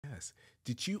dress.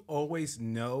 Did you always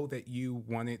know that you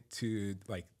wanted to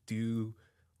like do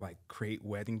like create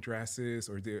wedding dresses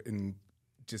and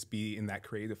just be in that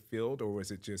creative field, or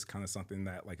was it just kind of something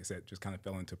that, like I said, just kind of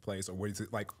fell into place? Or was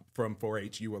it like from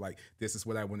 4-H you were like, this is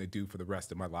what I want to do for the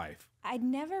rest of my life? I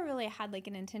never really had like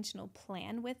an intentional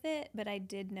plan with it, but I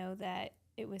did know that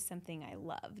it was something I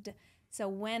loved. So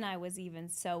when I was even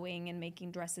sewing and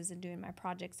making dresses and doing my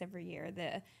projects every year,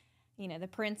 the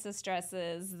princess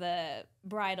dresses, the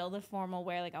bridal, the formal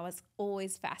wear, like I was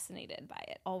always fascinated by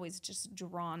it, always just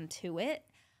drawn to it.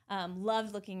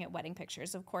 Loved looking at wedding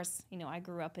pictures. Of course, I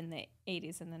grew up in the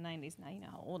 80s and the 90s. Now you know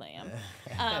how old I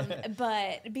am.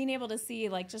 But being able to see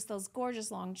like just those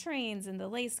gorgeous long trains and the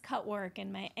lace cut work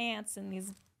and my aunts and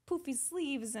these poofy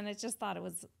sleeves, and I just thought it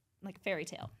was like fairy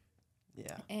tale.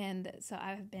 Yeah. And so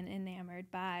I've been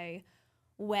enamored by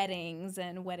weddings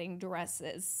and wedding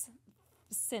dresses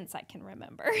since I can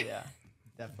remember. Yeah,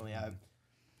 definitely.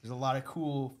 There's a lot of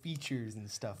cool features and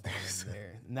stuff in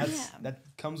there. And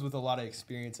that comes with a lot of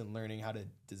experience and learning how to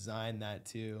design that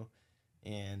too.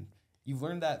 And you've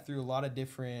learned that through a lot of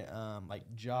different like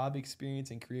job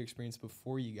experience and career experience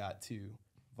before you got to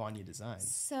Vanya Designs.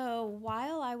 So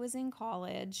while I was in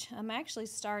college, I actually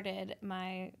started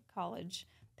my college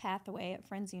pathway at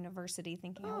Friends University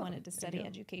thinking I wanted to study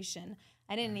education.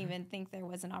 I didn't even think there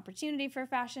was an opportunity for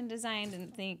fashion design,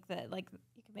 didn't think that like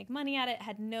you could make money at it,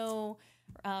 had no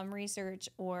research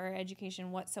or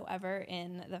education whatsoever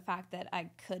in the fact that I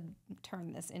could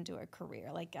turn this into a career.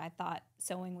 Like I thought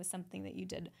sewing was something that you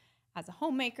did as a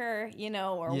homemaker,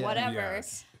 or whatever.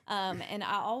 Yes. And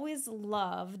I always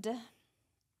loved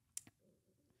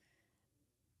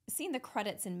seeing the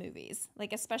credits in movies,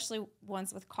 like especially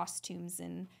ones with costumes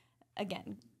and,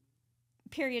 again,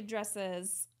 period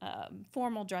dresses,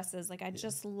 formal dresses. Like I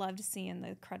just loved seeing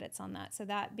the credits on that. So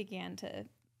that began to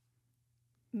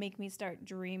make me start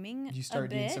dreaming Did you start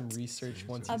doing some research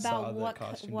once you saw about the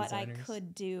costume what I designers?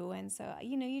 could do. And so,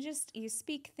 you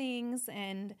speak things,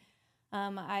 and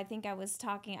I think I was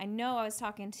talking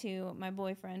to my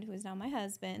boyfriend, who is now my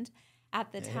husband,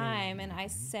 at the time, and I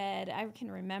said, I can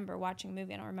remember watching a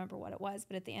movie, I don't remember what it was,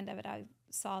 but at the end of it, I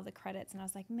saw the credits, and I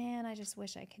was like, man, I just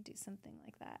wish I could do something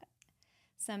like that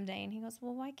someday. And he goes,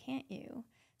 well, why can't you?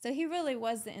 So he really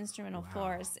was the instrumental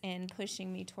force in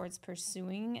pushing me towards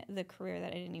pursuing the career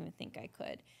that I didn't even think I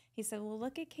could. He said, well,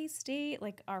 look at K-State,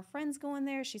 like our friends going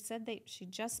there. She said she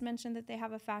just mentioned that they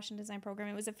have a fashion design program.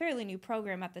 It was a fairly new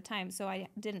program at the time, so I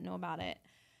didn't know about it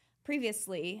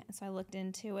previously. So I looked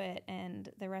into it, and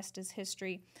the rest is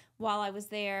history. While I was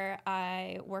there,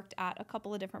 I worked at a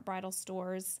couple of different bridal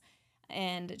stores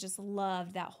and just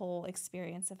loved that whole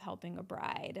experience of helping a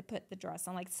bride put the dress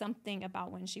on. Like something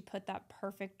about when she put that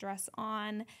perfect dress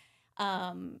on,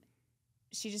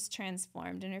 she just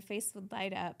transformed and her face would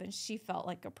light up and she felt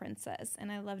like a princess.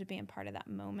 And I loved being part of that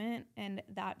moment. And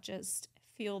that just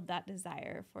fueled that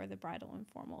desire for the bridal and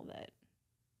formal that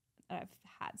I've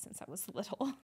had since I was little.